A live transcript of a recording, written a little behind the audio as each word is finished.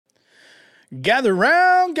Gather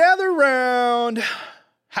round, gather round.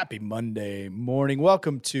 Happy Monday morning.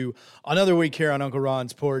 Welcome to another week here on Uncle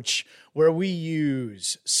Ron's Porch, where we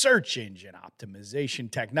use search engine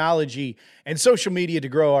optimization technology and social media to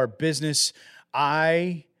grow our business.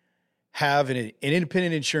 I have an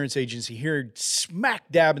independent insurance agency here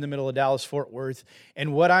smack dab in the middle of Dallas-Fort Worth,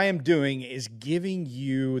 and what I am doing is giving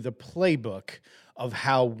you the playbook of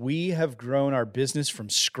how we have grown our business from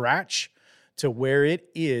scratch to where it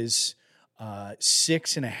is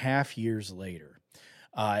 6.5 years later.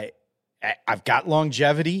 I've got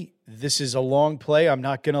longevity. This is a long play. I'm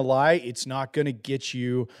not going to lie. It's not going to get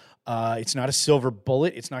you, it's not a silver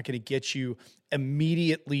bullet. It's not going to get you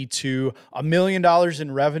immediately to $1 million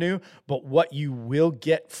in revenue. But what you will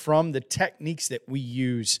get from the techniques that we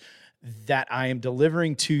use that I am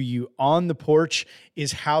delivering to you on the porch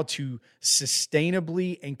is how to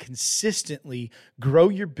sustainably and consistently grow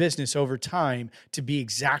your business over time to be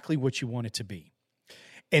exactly what you want it to be.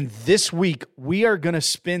 And this week, we are going to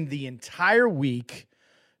spend the entire week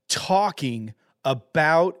talking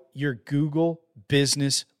about your Google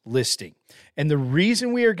business listing. And the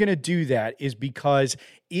reason we are going to do that is because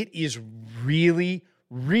it is really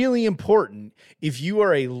important if you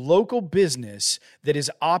are a local business that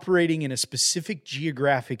is operating in a specific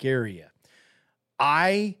geographic area.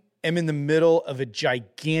 I am in the middle of a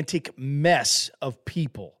gigantic mess of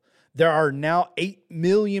people. There are now 8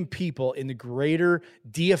 million people in the greater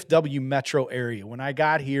DFW metro area. When I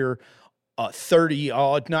got here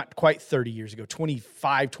not quite 30 years ago,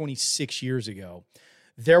 25, 26 years ago,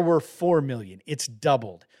 there were 4 million. It's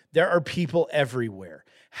doubled. There are people everywhere.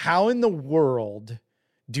 How in the world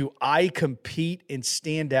do I compete and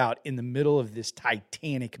stand out in the middle of this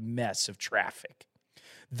titanic mess of traffic?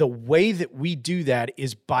 The way that we do that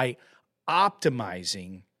is by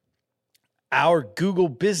optimizing our Google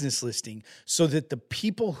business listing so that the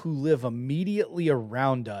people who live immediately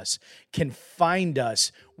around us can find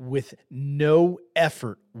us with no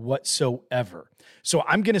effort whatsoever. So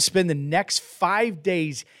I'm going to spend the next 5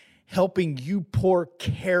 days helping you pour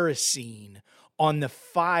kerosene on the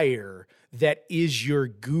fire that is your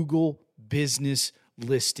Google business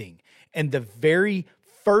listing. And the very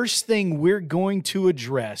first thing we're going to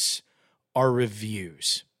address are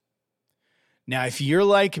reviews. Now, if you're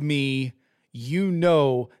like me, you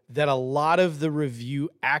know that a lot of the review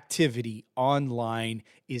activity online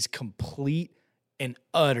is complete and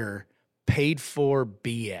utter paid for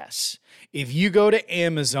BS. If you go to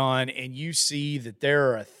Amazon and you see that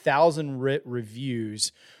there are 1,000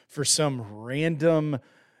 reviews for some random,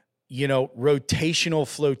 rotational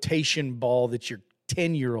flotation ball that your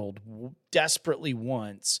 10-year-old desperately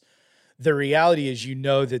wants, the reality is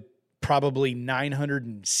that probably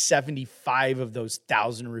 975 of those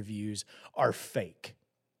 1,000 reviews are fake.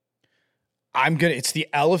 It's the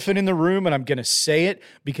elephant in the room, and I'm going to say it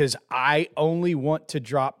because I only want to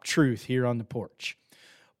drop truth here on the porch.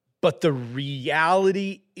 But the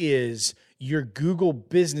reality is your Google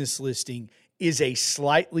business listing is a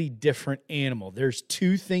slightly different animal. There's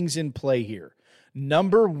two things in play here.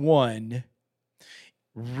 Number one,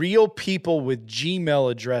 real people with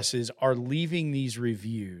Gmail addresses are leaving these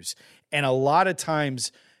reviews. And a lot of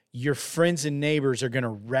times your friends and neighbors are going to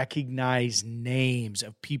recognize names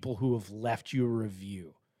of people who have left you a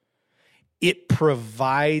review. It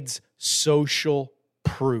provides social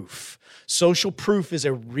proof. Social proof is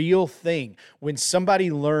a real thing. When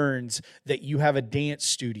somebody learns that you have a dance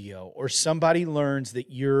studio, or somebody learns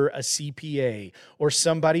that you're a CPA, or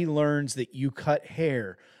somebody learns that you cut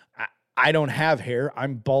hair. I don't have hair.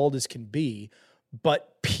 I'm bald as can be,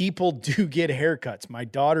 but people do get haircuts. My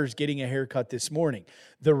daughter's getting a haircut this morning.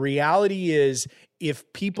 The reality is,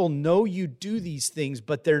 if people know you do these things,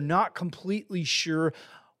 but they're not completely sure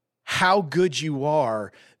how good you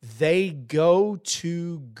are, they go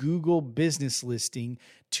to Google business listing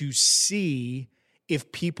to see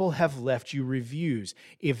if people have left you reviews.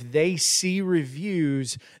 If they see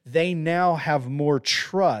reviews, they now have more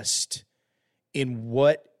trust in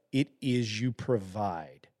what it is you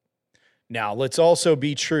provide. Now, let's also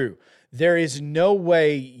be true. There is no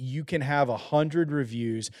way you can have 100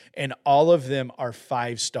 reviews and all of them are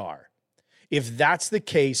 5-star. If that's the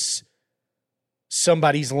case,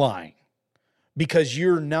 somebody's lying, because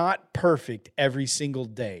you're not perfect every single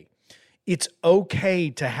day. It's okay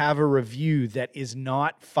to have a review that is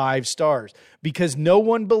not 5 stars, because no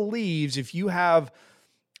one believes if you have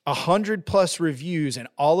 100+ reviews and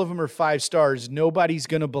all of them are 5 stars, nobody's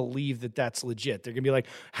going to believe that that's legit. They're going to be like,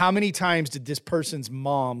 how many times did this person's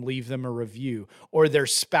mom leave them a review, or their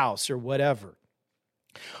spouse, or whatever?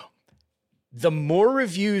 The more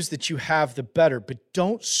reviews that you have, the better, but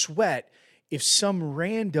don't sweat if some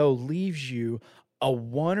rando leaves you a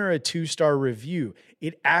 1 or a 2-star review,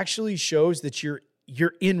 it actually shows that you're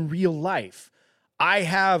in real life. I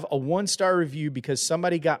have a 1-star review because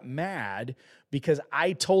somebody got mad because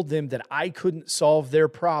I told them that I couldn't solve their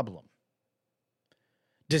problem.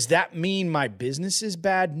 Does that mean my business is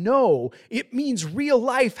bad? No, it means real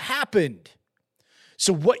life happened.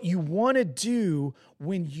 So what you want to do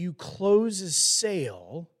when you close a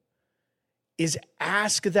sale is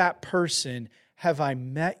ask that person, have I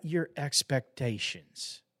met your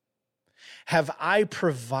expectations? Have I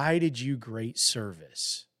provided you great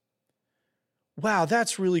service? Wow,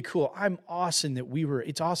 that's really cool. It's awesome that we were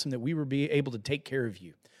able to take care of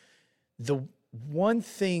you. The one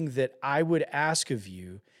thing that I would ask of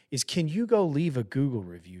you is, can you go leave a Google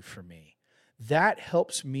review for me? That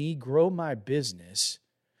helps me grow my business,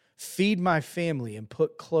 feed my family, and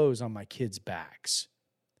put clothes on my kids' backs.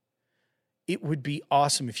 It would be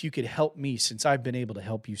awesome if you could help me, since I've been able to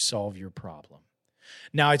help you solve your problem.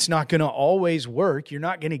 Now, it's not going to always work. You're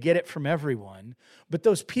not going to get it from everyone. But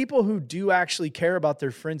those people who do actually care about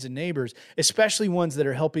their friends and neighbors, especially ones that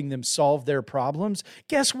are helping them solve their problems,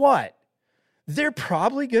 guess what? They're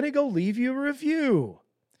probably going to go leave you a review.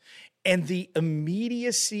 And the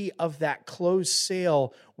immediacy of that closed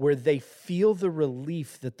sale, where they feel the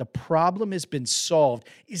relief that the problem has been solved,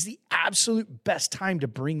 is the absolute best time to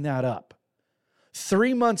bring that up.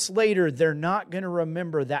 3 months later, they're not going to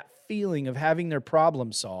remember that feeling of having their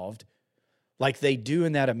problem solved like they do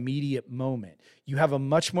in that immediate moment. You have a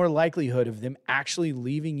much more likelihood of them actually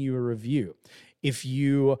leaving you a review. If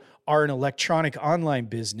you are an electronic online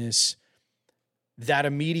business, that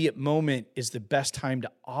immediate moment is the best time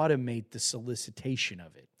to automate the solicitation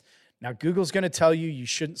of it. Now, Google's going to tell you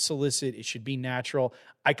shouldn't solicit. It should be natural.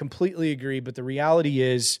 I completely agree. But the reality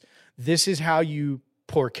is, this is how you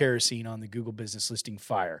pour kerosene on the Google business listing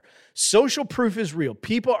fire. Social proof is real.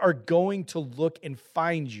 People are going to look and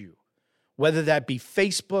find you, whether that be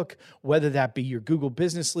Facebook, whether that be your Google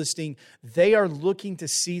business listing. They are looking to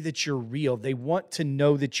see that you're real. They want to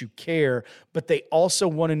know that you care, but they also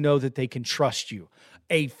want to know that they can trust you.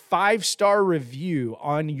 A 5-star review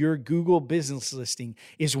on your Google business listing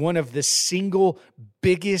is one of the single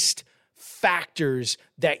biggest factors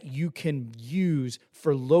that you can use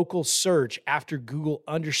for local search after Google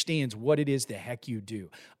understands what it is the heck you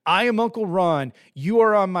do. I am Uncle Ron. You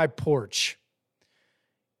are on my porch.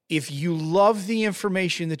 If you love the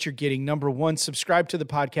information that you're getting, number one, subscribe to the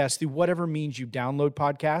podcast through whatever means you download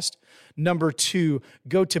podcast. Number two,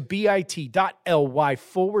 go to bit.ly/porch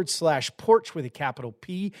with a capital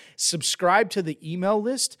P. Subscribe to the email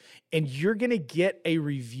list, and you're going to get a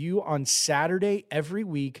review on Saturday every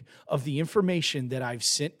week of the information that I've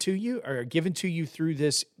sent to you or given to you through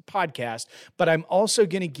this podcast. But I'm also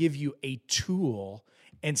going to give you a tool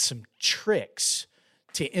and some tricks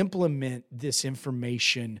to implement this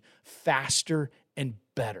information faster and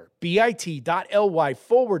better. bit.ly/porch.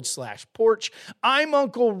 I'm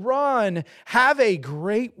Uncle Ron. Have a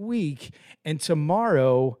great week. And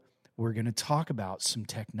tomorrow, we're going to talk about some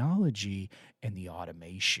technology and the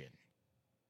automation.